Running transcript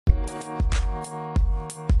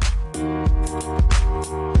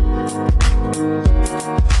Hey,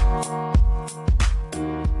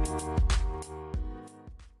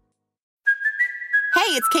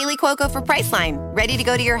 it's Kaylee Cuoco for Priceline. Ready to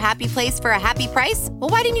go to your happy place for a happy price?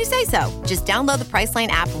 Well, why didn't you say so? Just download the Priceline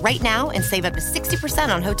app right now and save up to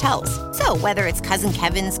 60% on hotels. So whether it's Cousin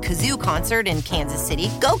Kevin's Kazoo Concert in Kansas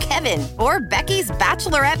City, go Kevin, or Becky's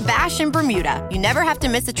Bachelorette Bash in Bermuda, you never have to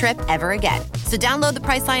miss a trip ever again. So download the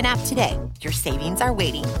Priceline app today. Your savings are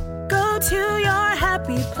waiting. Go to your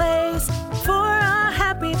happy place for a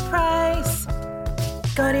happy price.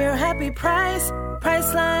 Go to your happy price,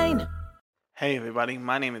 Priceline. Hey everybody,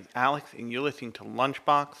 my name is Alex and you're listening to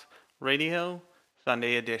LunchBox Radio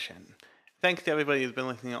Sunday Edition. Thanks to everybody who's been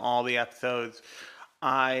listening to all the episodes.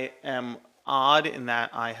 I am odd in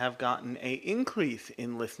that I have gotten an increase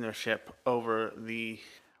in listenership over the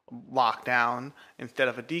lockdown instead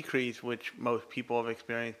of a decrease, which most people have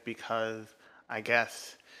experienced because I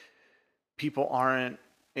guess people aren't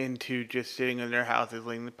into just sitting in their houses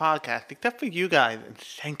listening to the podcast, except for you guys, and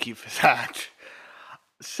thank you for that.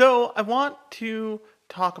 So I want to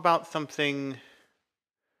talk about something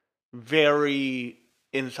very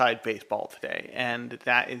inside baseball today, and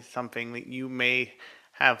that is something that you may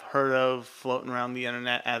have heard of floating around the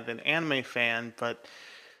internet as an anime fan, but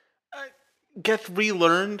gets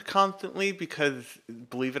relearned constantly because,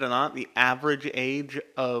 believe it or not, the average age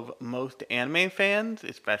of most anime fans,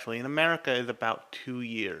 especially in America, is about 2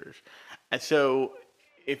 years. And so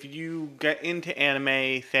if you get into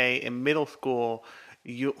anime, say, in middle school,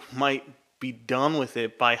 you might be done with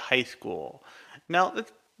it by high school. Now,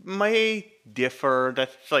 that may differ.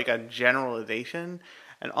 That's like a generalization.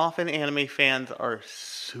 And often anime fans are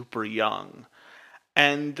super young.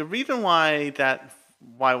 And the reason why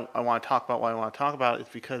I want to talk about what I want to talk about is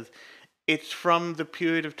because it's from the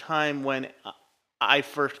period of time when I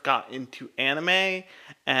first got into anime,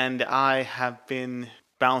 and I have been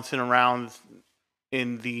bouncing around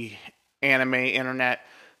in the anime internet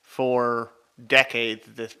for decades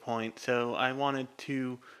at this point. So I wanted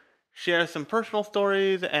to share some personal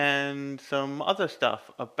stories and some other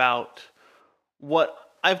stuff about what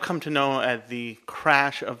I've come to know as the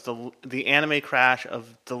anime crash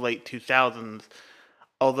of the late 2000s.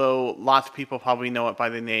 Although lots of people probably know it by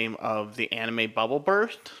the name of the anime bubble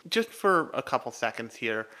burst. Just for a couple seconds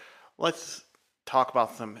here, let's talk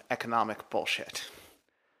about some economic bullshit.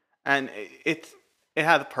 And it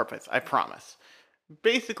has a purpose, I promise.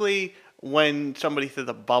 Basically, when somebody says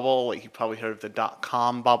a bubble, like you probably heard of the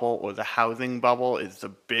 .com bubble or the housing bubble is the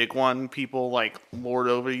big one people like lord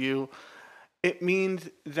over you. It means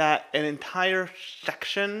that an entire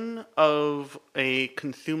section of a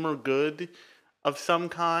consumer good of some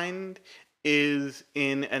kind is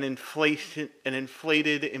in is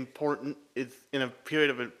in a period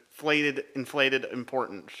of inflated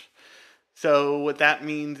importance. So what that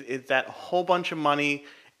means is that a whole bunch of money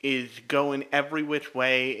is going every which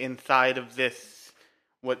way inside of this,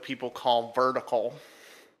 what people call vertical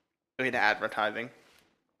in advertising.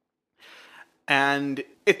 And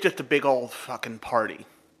it's just a big old fucking party,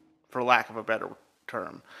 for lack of a better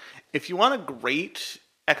term. If you want a great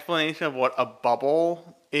explanation of what a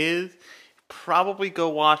bubble is, probably go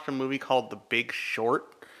watch a movie called The Big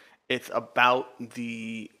Short. It's about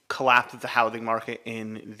the collapse of the housing market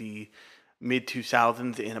in the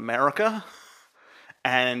mid-2000s in America.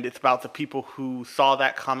 And it's about the people who saw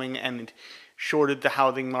that coming and shorted the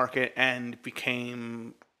housing market and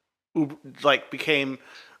became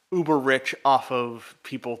uber rich off of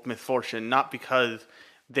people's misfortune. Not because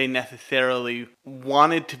they necessarily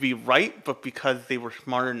wanted to be right, but because they were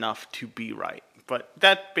smart enough to be right. But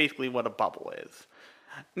that's basically what a bubble is.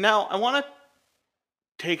 Now, I want to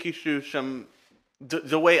take you through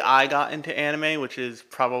the way I got into anime, which is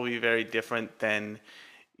probably very different than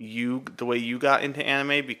the way you got into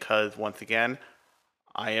anime, because once again,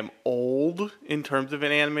 I am old in terms of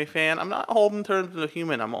an anime fan. I'm not old in terms of a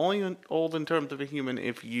human. I'm only old in terms of a human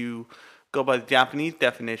if you go by the Japanese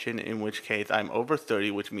definition, in which case I'm over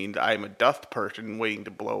 30, which means I'm a dust person waiting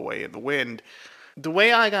to blow away in the wind. The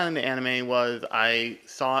way I got into anime was I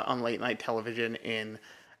saw it on late night television in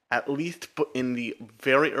the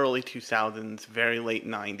very early 2000s, very late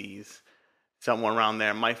 90s, somewhere around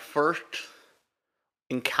there. My first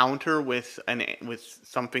encounter with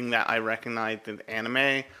something that I recognized as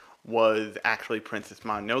anime was actually Princess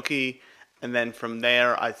Mononoke, and then from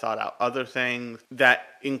there I sought out other things that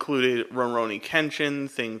included Rurouni Kenshin,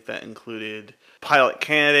 things that included Pilot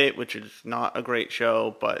Candidate, which is not a great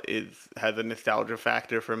show, but has a nostalgia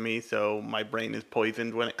factor for me, so my brain is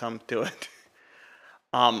poisoned when it comes to it.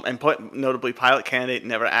 Notably, Pilot Candidate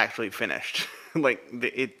never actually finished.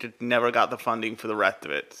 It just never got the funding for the rest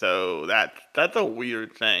of it. So that's a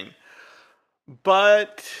weird thing.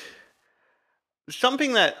 But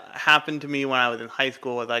something that happened to me when I was in high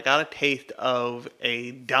school was I got a taste of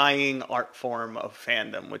a dying art form of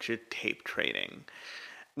fandom, which is tape trading.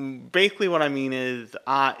 Basically, what I mean is,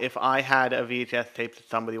 if I had a VHS tape that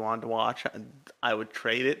somebody wanted to watch, I would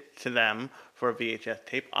trade it to them for a VHS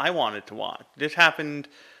tape I wanted to watch. This happened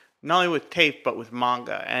not only with tape, but with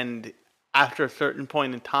manga. And after a certain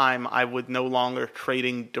point in time, I was no longer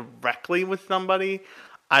trading directly with somebody.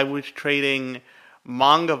 I was trading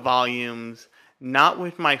manga volumes, not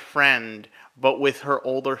with my friend, but with her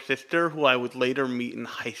older sister, who I would later meet in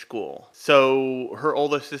high school. So her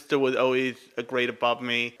older sister was always a grade above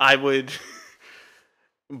me. I would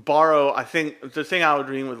borrow, I think, the thing I was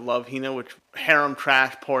reading was Love Hina, which harem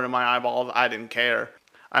trash poured in my eyeballs. I didn't care.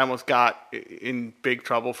 I almost got in big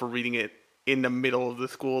trouble for reading it in the middle of the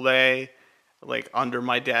school day, like under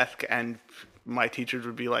my desk, and my teachers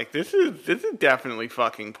would be like, this is definitely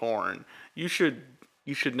fucking porn. You should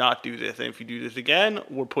not do this, and if you do this again,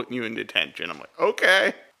 we're putting you in detention. I'm like,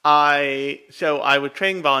 okay. So I was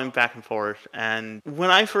trading volumes back and forth, and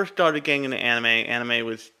when I first started getting into anime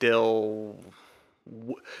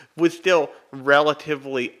was still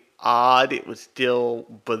relatively odd. It was still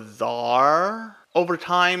bizarre. Over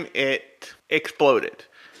time, it exploded.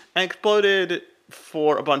 And exploded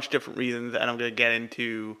for a bunch of different reasons, and I'm going to get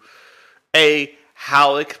into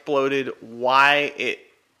how it exploded, why it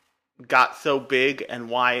got so big, and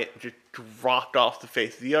why it just dropped off the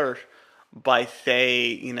face of the earth by,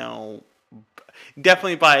 say,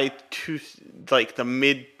 definitely by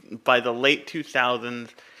the late 2000s,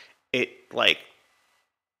 it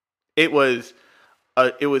was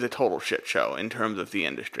a total shit show in terms of the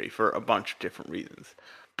industry for a bunch of different reasons.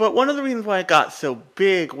 But one of the reasons why it got so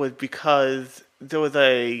big was because there was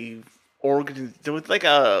a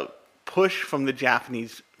push from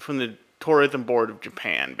the Tourism Board of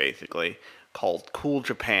Japan, basically, called Cool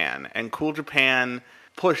Japan. And Cool Japan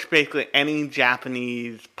pushed basically any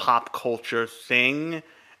Japanese pop culture thing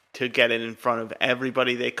to get it in front of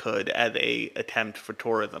everybody they could as a attempt for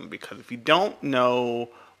tourism. Because if you don't know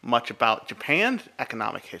much about Japan's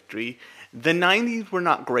economic history, the 90s were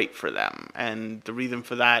not great for them. And the reason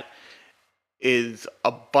for that is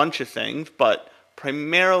a bunch of things, but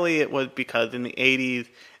primarily it was because in the 80s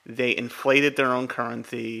they inflated their own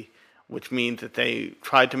currency, which means that they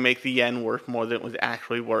tried to make the yen worth more than it was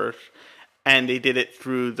actually worth, and they did it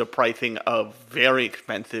through the pricing of very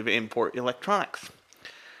expensive import electronics.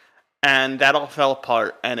 And that all fell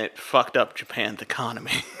apart, and it fucked up Japan's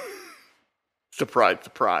economy. Surprise,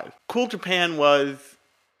 surprise. Cool Japan was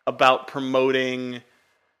about promoting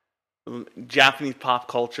Japanese pop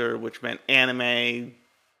culture, which meant anime,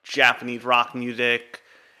 Japanese rock music,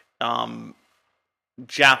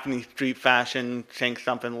 Japanese street fashion. Think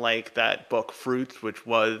something like that book Fruits, which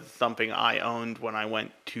was something I owned when I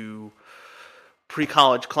went to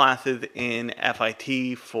pre-college classes in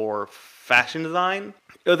FIT for fashion design.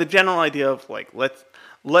 It was a general idea of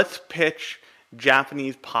let's pitch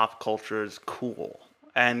Japanese pop culture is cool.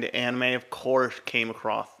 And anime, of course, came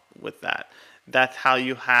across with that. That's how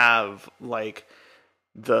you have,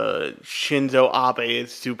 the Shinzo Abe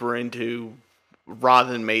is super into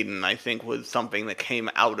Rosin Maiden, I think, was something that came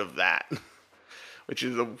out of that. Which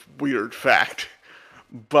is a weird fact.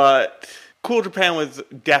 But Cool Japan was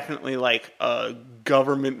definitely, a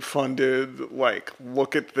government-funded,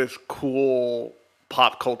 look at this cool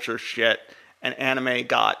pop culture shit. And anime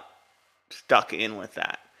got stuck in with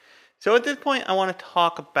that. So at this point, I want to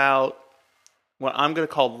talk about what I'm going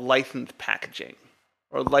to call licensed packaging,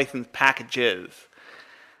 or licensed packages.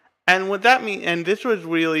 And what that means, and this was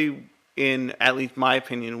really, in at least my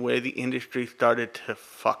opinion, where the industry started to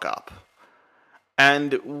fuck up.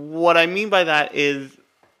 And what I mean by that is,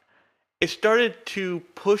 it started to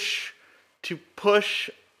push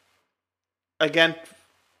against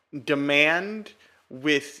demand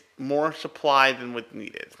with more supply than was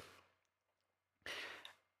needed.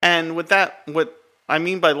 And what I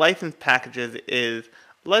mean by licensed packages is,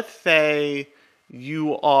 let's say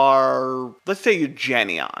you're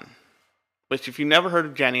Geneon, which, if you've never heard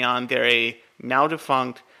of Geneon, they're a now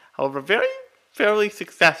defunct, however very fairly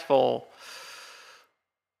successful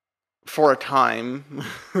for a time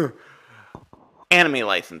anime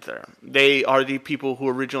licensor. They are the people who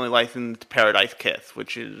originally licensed Paradise Kiss,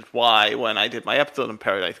 which is why when I did my episode on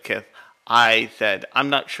Paradise Kiss, I said, I'm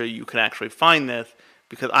not sure you can actually find this,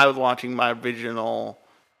 because I was watching my original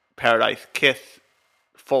Paradise Kiss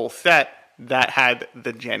full set that had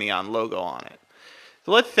the Geneon logo on it.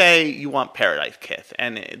 So let's say you want Paradise Kiss,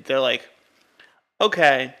 and they're like,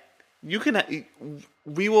 okay,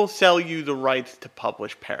 we will sell you the rights to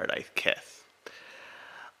publish Paradise Kiss.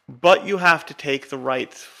 but you have to take the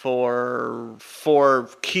rights for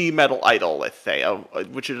Key Metal Idol, let's say,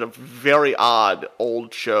 which is a very odd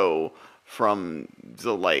old show from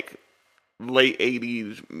the like late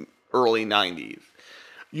 80s, early 90s.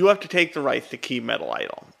 You have to take the rights to Key Metal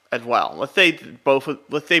Idol as well. Let's say both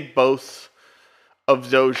of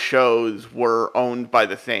those shows were owned by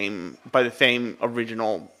the same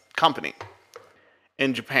original company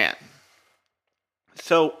in Japan.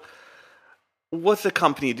 So what's the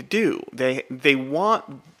company to do? They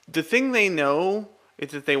want, the thing they know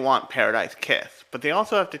is that they want Paradise Kiss, but they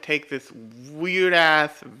also have to take this weird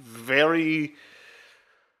ass, very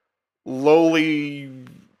lowly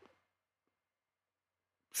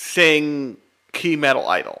sing Key Metal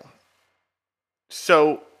Idol.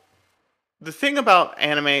 So the thing about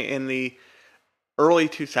anime in the early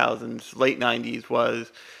 2000s, late 90s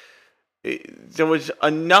was there was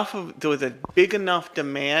a big enough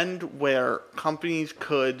demand where companies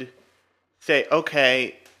could say,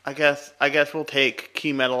 okay, I guess we'll take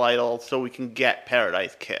Key Metal Idol so we can get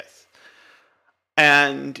Paradise Kiss.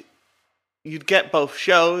 And you'd get both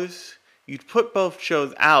shows, you'd put both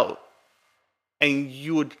shows out, and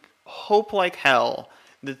you would hope like hell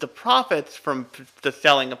that the profits from the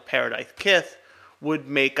selling of Paradise Kiss would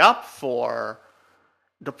make up for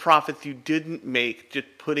the profits you didn't make just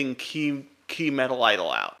putting Key Metal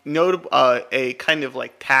Idol out. A kind of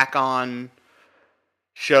like tack-on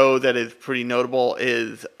show that is pretty notable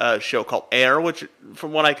is a show called Air, which,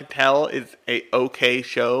 from what I could tell, is a okay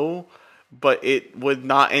show, but it was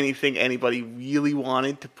not anything anybody really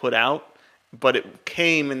wanted to put out. But it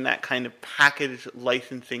came in that kind of package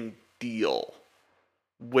licensing deal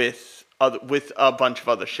with a bunch of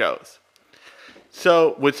other shows.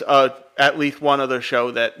 So, with at least one other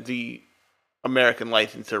show that the American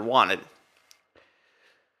licensor wanted.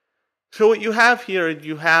 So what you have here,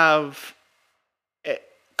 you have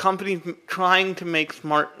companies trying to make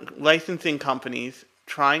licensing companies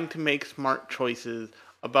trying to make smart choices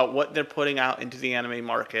about what they're putting out into the anime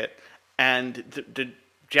market, and the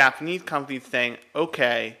Japanese companies saying,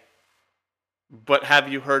 okay, but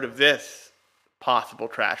have you heard of this possible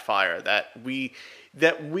trash fire that we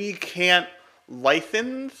can't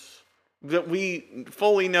license, that we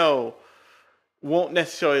fully know won't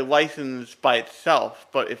necessarily license by itself,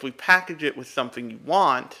 but if we package it with something you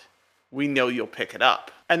want, we know you'll pick it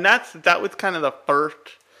up. And that was kind of the first,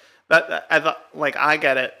 I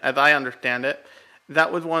get it, as I understand it,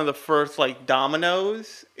 that was one of the first like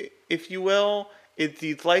dominoes, if you will.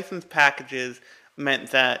 These license packages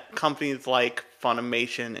meant that companies like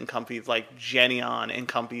Funimation and companies like Geneon and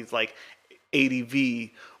companies like ADV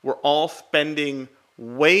were all spending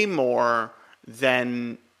way more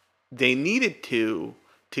than they needed to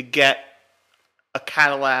get a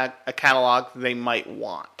catalog they might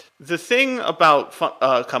want. The thing about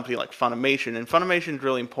a company like Funimation, and Funimation is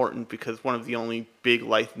really important because one of the only big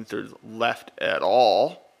licensors left at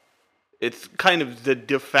all. It's kind of the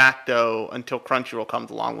de facto, until Crunchyroll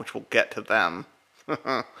comes along, which we'll get to them.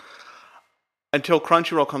 Until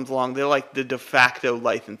Crunchyroll comes along, they're like the de facto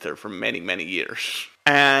licensor for many, many years.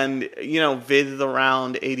 And, Viz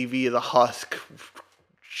around, ADV is a husk,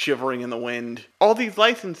 shivering in the wind. All these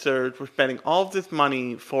licensors were spending all of this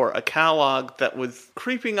money for a catalog that was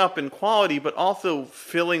creeping up in quality, but also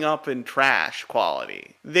filling up in trash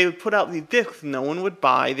quality. They would put out these discs no one would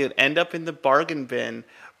buy, they'd end up in the bargain bin,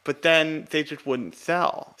 but then they just wouldn't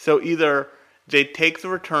sell. So either they'd take the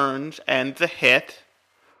returns and the hit,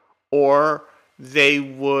 or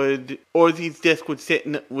these discs would sit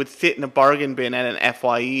in a bargain bin at an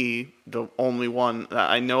FYE. The only one that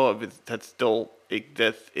I know of that still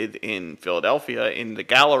exists is in Philadelphia in the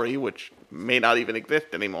Gallery, which may not even exist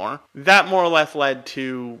anymore. That more or less led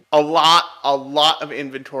to a lot of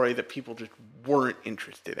inventory that people just weren't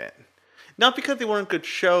interested in. Not because they weren't good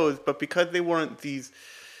shows, but because they weren't these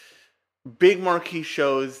big marquee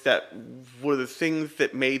shows that were the things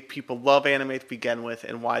that made people love anime to begin with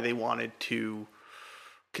and why they wanted to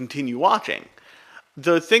continue watching.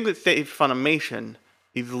 The thing that saved Funimation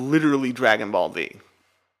is literally Dragon Ball Z.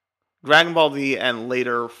 Dragon Ball Z and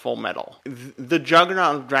later Full Metal. The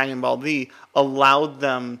juggernaut of Dragon Ball Z allowed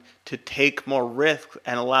them to take more risks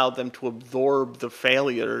and allowed them to absorb the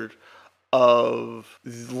failures of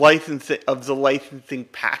the licensing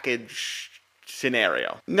package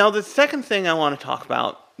scenario. Now, the second thing I want to talk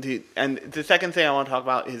about,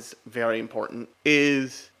 is very important,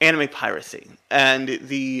 is anime piracy and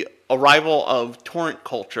the arrival of torrent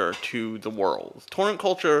culture to the world. Torrent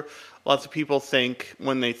culture, lots of people think,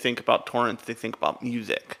 when they think about torrents, they think about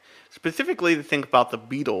music. Specifically, they think about the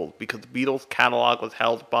Beatles, because the Beatles catalog was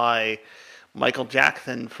held by Michael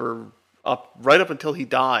Jackson for right up until he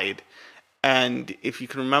died. And if you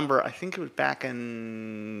can remember, I think it was back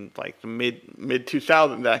in like the mid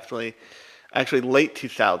 2000s, actually late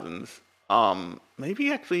 2000s,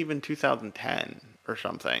 maybe actually even 2010 or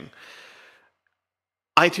something.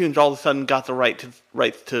 iTunes all of a sudden got the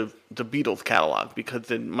rights to the Beatles catalog because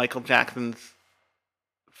then Michael Jackson's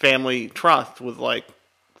family trust was like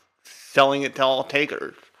selling it to all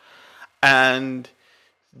takers, and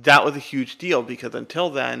that was a huge deal because until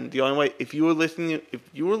then, the only way if you were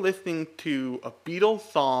listening to a Beatles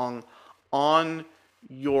song on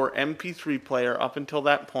your MP3 player up until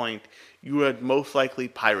that point, you had most likely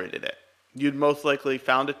pirated it. You'd most likely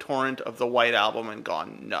found a torrent of the White Album and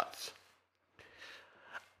gone nuts.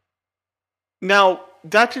 Now,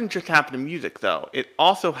 that didn't just happen to music, though. It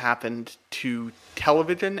also happened to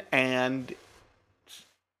television and,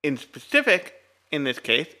 in specific, in this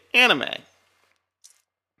case, anime.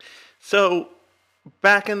 So,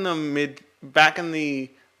 back in the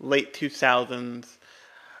late 2000s,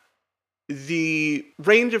 the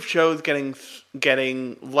range of shows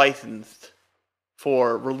getting licensed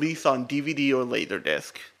for release on DVD or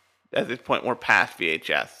Laserdisc, at this point we're past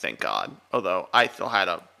VHS, thank God. Although I still had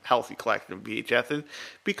a healthy collection of VHSs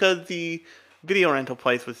because the video rental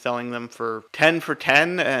place was selling them for 10 for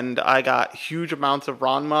 10, and I got huge amounts of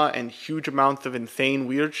Ranma and huge amounts of insane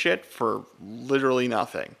weird shit for literally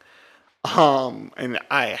nothing. And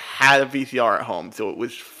I had a VCR at home, so it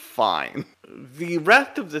was fine. The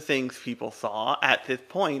rest of the things people saw at this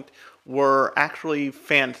point were actually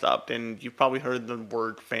fan subbed, and you've probably heard the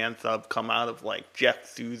word fan sub come out of like Jeff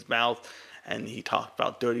Sue's mouth, and he talked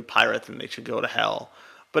about dirty pirates and they should go to hell.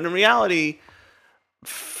 But in reality,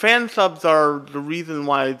 fan subs are the reason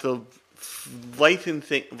why the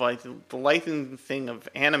licensing of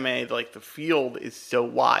anime, like the field, is so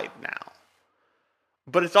wide now.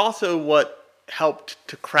 But it's also what helped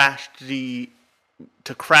to crash the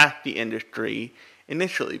industry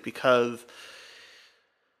initially, because,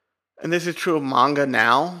 and this is true of manga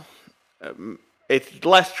now, it's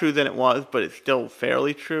less true than it was, but it's still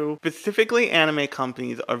fairly true. Specifically, anime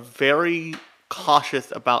companies are very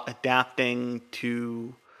cautious about adapting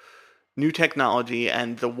to new technology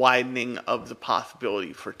and the widening of the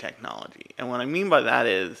possibility for technology. And what I mean by that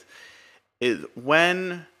is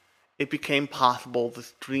when it became possible to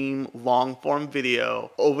stream long-form video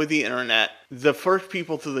over the internet, the first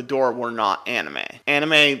people to the door were not anime.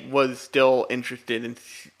 Anime was still interested in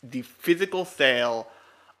the physical sale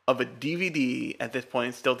of a DVD, at this point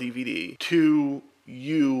it's still DVD, to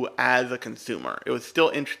you as a consumer. It was still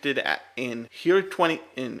interested in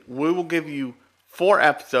we will give you 4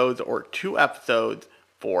 episodes or 2 episodes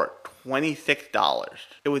for $26.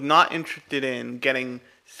 It was not interested in getting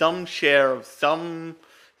some share of some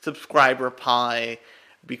subscriber pie,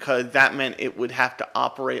 because that meant it would have to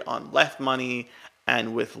operate on less money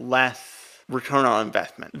and with less return on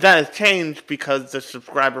investment. That has changed because the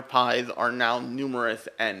subscriber pies are now numerous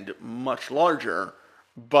and much larger,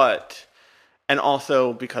 and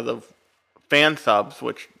also because of fan subs,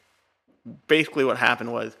 which basically what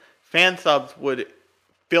happened was fan subs would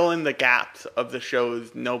fill in the gaps of the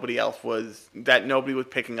shows nobody was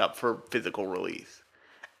picking up for physical release.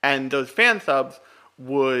 And those fan subbing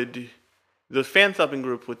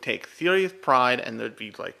groups would take serious pride, and there'd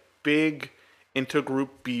be like big intergroup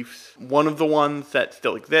beefs. One of the ones that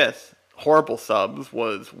still exists, Horrible Subs,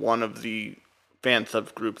 was one of the fan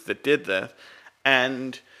subs groups that did this.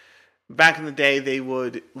 And back in the day, they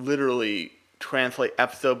would literally translate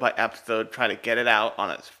episode by episode, try to get it out on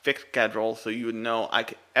a fixed schedule, so you would know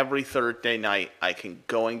every Thursday night I can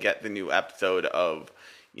go and get the new episode of,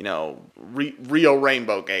 Rio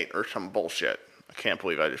Rainbow Gate or some bullshit. I can't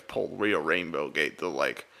believe I just pulled Rio Rainbow Gate, the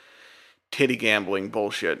like titty gambling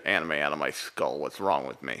bullshit anime, out of my skull. What's wrong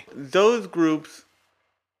with me? Those groups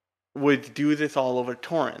would do this all over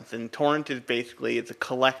torrents, and torrent is basically, it's a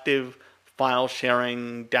collective file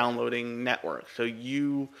sharing, downloading network. So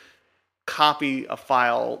you copy a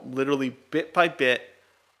file literally bit by bit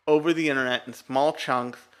over the internet in small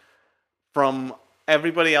chunks from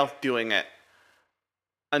everybody else doing it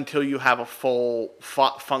until you have a full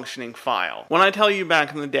functioning file. When I tell you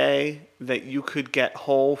back in the day that you could get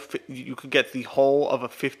the whole of a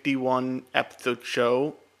 51 episode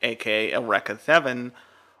show, aka a Rekka 7,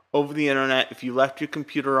 over the internet if you left your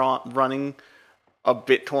computer running a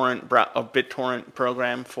BitTorrent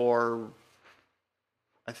program for,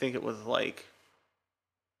 I think it was like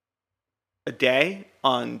a day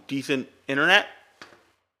on decent internet,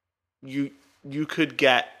 you could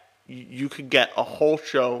get a whole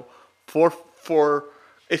show for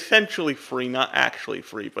essentially free, not actually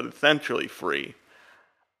free, but essentially free.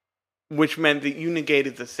 which meant that you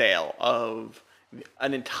negated the sale of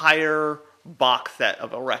an entire box set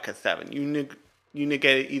of Eureka 7. You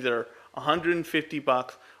negated either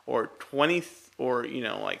 $150 or 20 or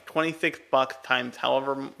like $26 times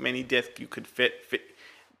however many discs you could fit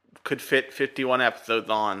 51 episodes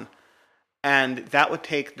on, and that would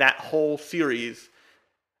take that whole series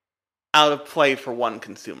out of play for one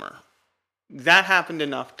consumer. That happened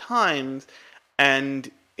enough times,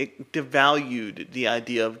 and it devalued the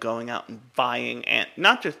idea of going out and buying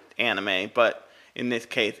not just anime, but in this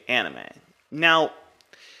case, anime. Now,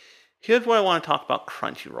 here's what I want to talk about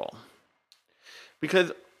Crunchyroll.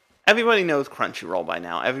 Because everybody knows Crunchyroll by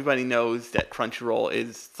now. Everybody knows that Crunchyroll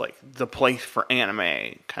is like the place for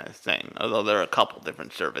anime kind of thing. Although there are a couple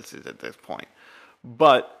different services at this point.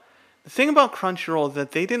 But the thing about Crunchyroll is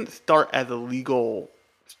that they didn't start as a legal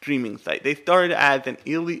streaming site. They started as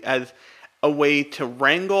as a way to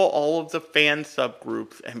wrangle all of the fan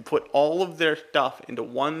subgroups and put all of their stuff into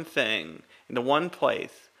one thing, into one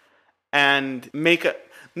place, and make it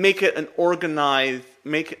an organized,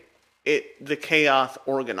 the chaos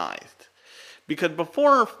organized. Because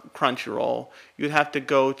before Crunchyroll, you'd have to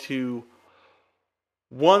go to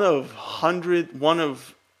one of hundreds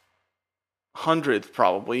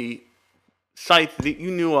probably sites that you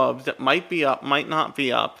knew of that might be up, might not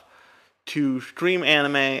be up, to stream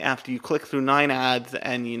anime after you click through 9 ads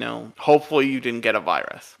and, hopefully you didn't get a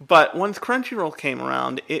virus. But once Crunchyroll came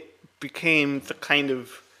around, it became the kind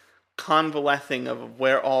of convalescing of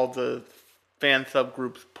where all the fan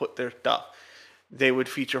subgroups put their stuff. They would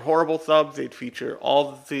feature horrible subs, they'd feature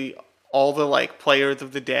all the like players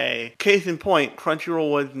of the day. Case in point,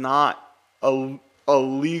 Crunchyroll was not a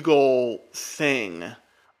legal thing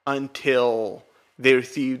until they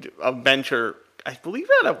received a venture, I believe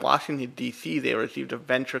out of Washington D.C. they received a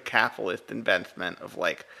venture capitalist investment of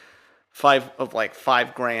like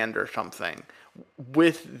 $5,000 or something,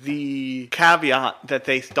 with the caveat that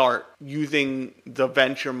they start using the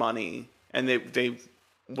venture money, and they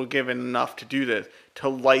were given enough to do this, to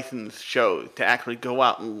license shows, to actually go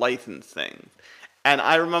out and license things. And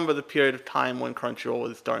I remember the period of time when Crunchyroll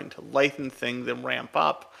was starting to license things and ramp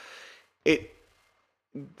up. The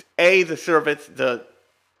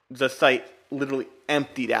site literally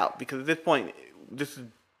emptied out, because at this point, this is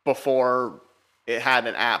before it had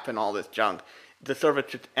an app and all this junk. The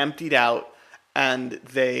service just emptied out, and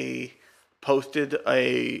they posted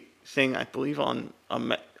a thing, I believe, on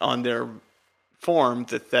their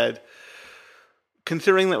forums that said,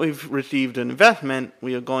 considering that we've received an investment,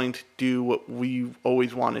 we are going to do what we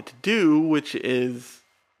always wanted to do, which is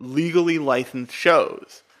legally license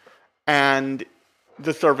shows. And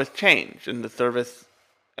the service changed, and the service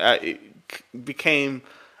became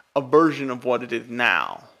a version of what it is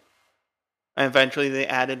now. And eventually they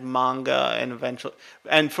added manga,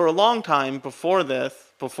 and for a long time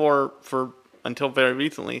until very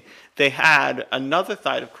recently, they had another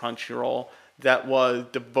side of Crunchyroll that was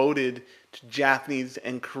devoted to Japanese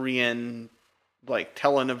and Korean, like,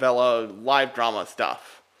 telenovela, live drama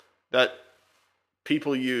stuff that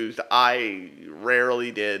people used. I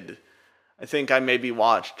rarely did. I think I maybe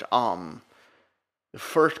watched the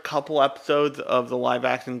first couple episodes of the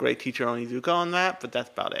live-action Great Teacher Onizuka on that, but that's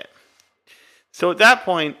about it. So at that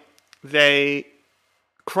point,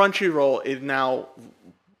 Crunchyroll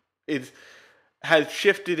has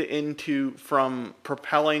shifted from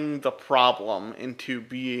propelling the problem into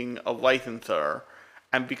being a licensor,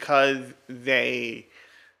 and because they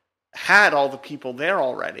had all the people there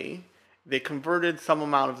already, they converted some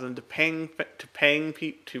amount of them to paying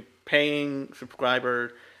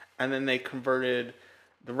subscribers, and then they converted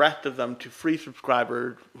the rest of them to free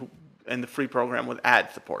subscribers, and the free program was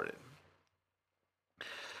ad supported.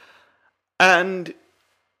 And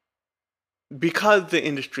because the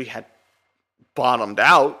industry had bottomed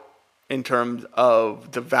out in terms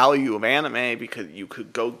of the value of anime, because you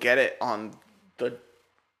could go get it on the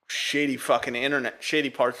shady fucking internet, shady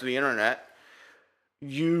parts of the internet,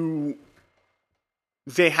 they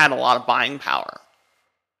had a lot of buying power.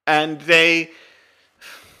 And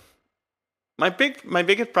my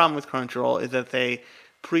biggest problem with Crunchyroll is that they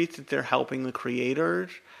preach that they're helping the creators,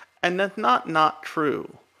 and that's not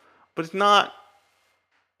true. But it's not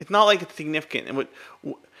like it's significant. And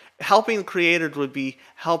helping the creators would be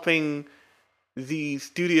helping the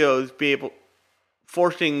studios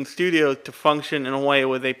forcing studios to function in a way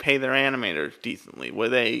where they pay their animators decently, where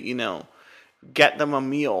they, get them a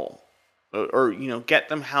meal, or get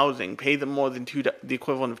them housing, pay them more than the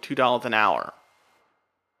equivalent of $2 an hour.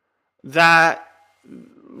 That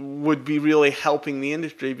would be really helping the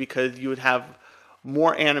industry, because you would have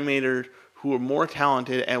more animators who were more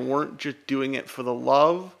talented and weren't just doing it for the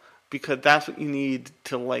love because that's what you need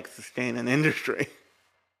to like sustain an industry.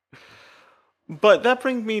 But that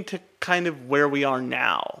brings me to kind of where we are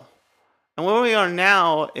now. And where we are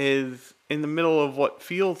now is in the middle of what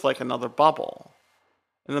feels like another bubble.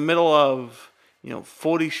 In the middle of,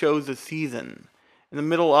 40 shows a season. In the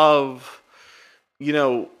middle of,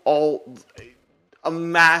 all a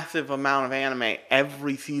massive amount of anime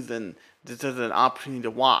every season that there's an opportunity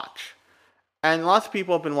to watch. And lots of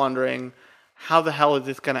people have been wondering, how the hell is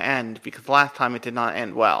this going to end? Because last time it did not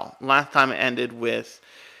end well. Last time it ended with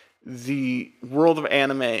the world of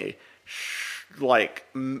anime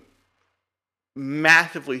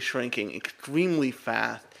massively shrinking extremely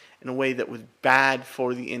fast in a way that was bad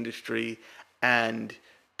for the industry and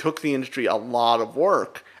took the industry a lot of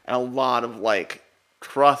work and a lot of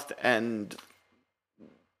trust and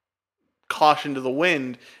caution to the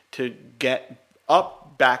wind to get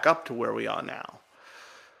back up to where we are now.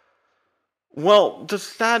 Well, the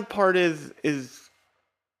sad part is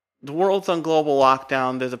the world's on global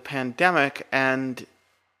lockdown, there's a pandemic, and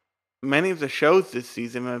many of the shows this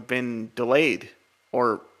season have been delayed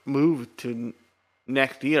or moved to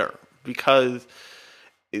next year because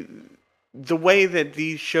the way that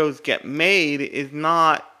these shows get made is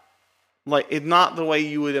not the way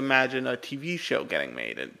you would imagine a TV show getting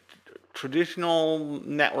made. A traditional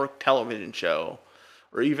network television show,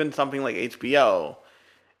 or even something like HBO,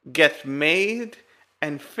 gets made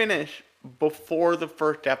and finished before the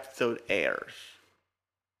first episode airs.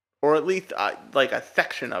 Or at least a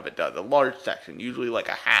section of it does, a large section, usually like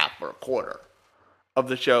a half or a quarter of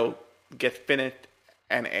the show gets finished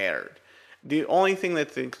and aired. The only thing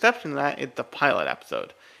that's an exception to that is the pilot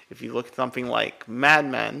episode. If you look at something like Mad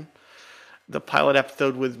Men, the pilot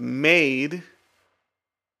episode was made,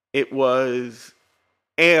 it was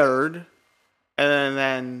aired, and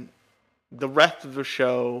then the rest of the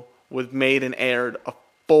show was made and aired a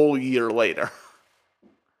full year later.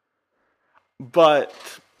 But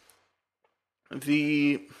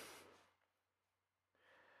the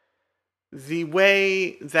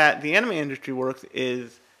way that the anime industry works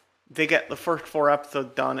is they get the first 4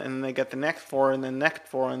 episodes done, and then they get the next 4, and then the next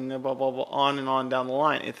 4, and then blah, blah, blah, on and on down the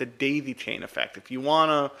line. It's a daisy chain effect. If you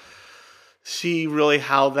want to see really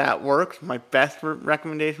how that works, my best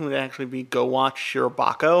recommendation would actually be go watch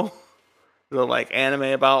Shirobako, the anime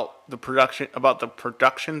about the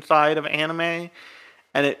production side of anime,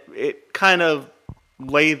 and it kind of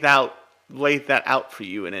lays that out for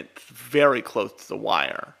you, and it's very close to the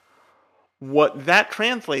wire. What that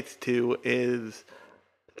translates to is,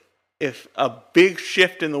 if a big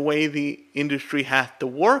shift in the way the industry has to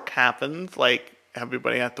work happens, like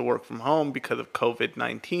everybody has to work from home because of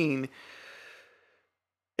COVID-19,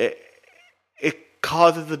 it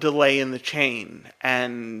causes a delay in the chain,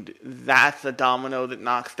 and that's a domino that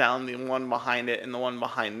knocks down the one behind it and the one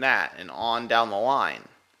behind that, and on down the line.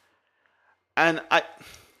 And I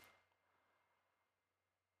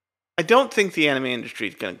don't think the anime industry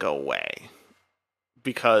is going to go away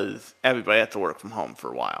because everybody has to work from home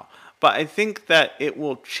for a while. But I think that it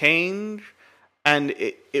will change, and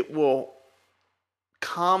it will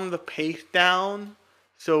calm the pace down,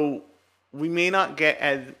 so we may not get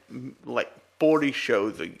as 40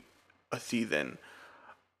 shows a season.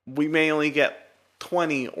 We may only get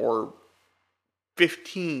 20 or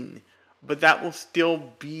 15, but that will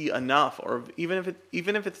still be enough. Or even if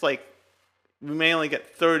it's we may only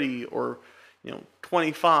get 30 or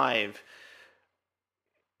 25.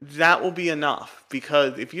 That will be enough,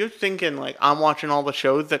 because if you're thinking I'm watching all the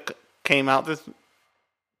shows that came out this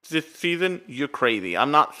season, you're crazy.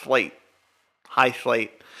 I'm not Slate, high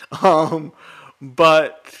Slate,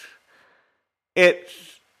 but it's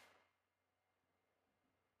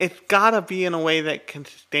gotta be in a way that can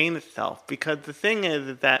sustain itself, because the thing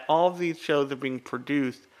is that all of these shows are being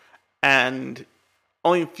produced, and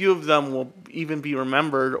only a few of them will even be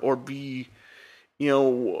remembered or be,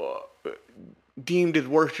 deemed as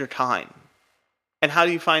worth your time. And how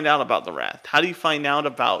do you find out about the rest? How do you find out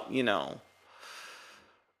about,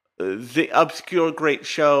 the obscure great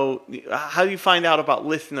show? How do you find out about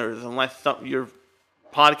listeners unless your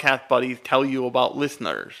podcast buddies tell you about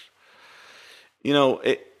listeners?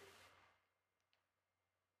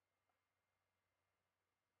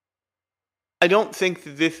 I don't think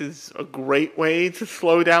that this is a great way to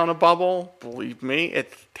slow down a bubble. Believe me,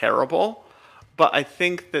 it's terrible. But I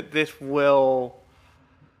think that this will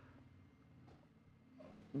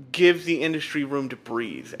give the industry room to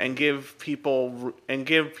breathe and give people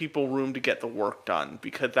room to get the work done,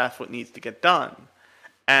 because that's what needs to get done.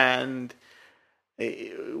 And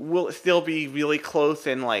will it still be really close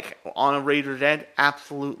and on a razor's edge?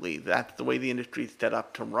 Absolutely. That's the way the industry is set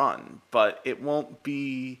up to run. But it won't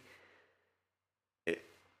be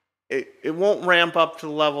it won't ramp up to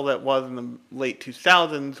the level that was in the late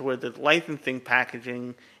 2000s, where there's licensing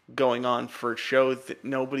packaging going on for shows that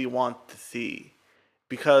nobody wants to see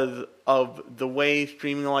because of the way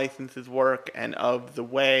streaming licenses work and of the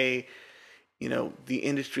way, the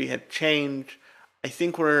industry had changed. I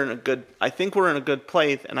think we're in a good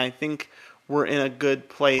place, and I think we're in a good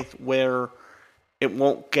place where it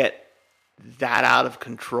won't get that out of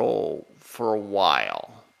control for a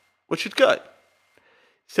while, which is good.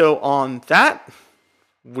 So on that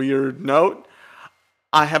weird note,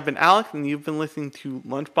 I have been Alex, and you've been listening to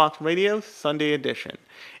LunchBox Radio Sunday Edition.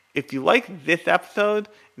 If you like this episode,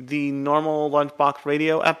 the normal LunchBox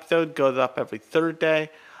Radio episode goes up every Thursday,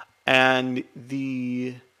 and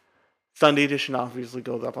the Sunday Edition obviously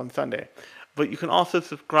goes up on Sunday. But you can also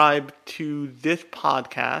subscribe to this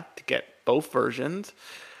podcast to get both versions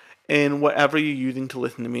in whatever you're using to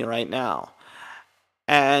listen to me right now.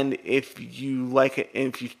 And if you like it,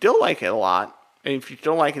 and if you still like it a lot, and if you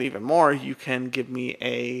still like it even more, you can give me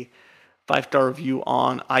a 5-star review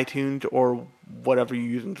on iTunes or whatever you're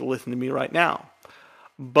using to listen to me right now.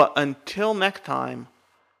 But until next time,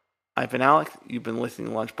 I've been Alex, you've been listening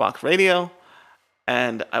to LunchBox Radio,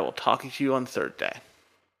 and I will talk to you on Thursday.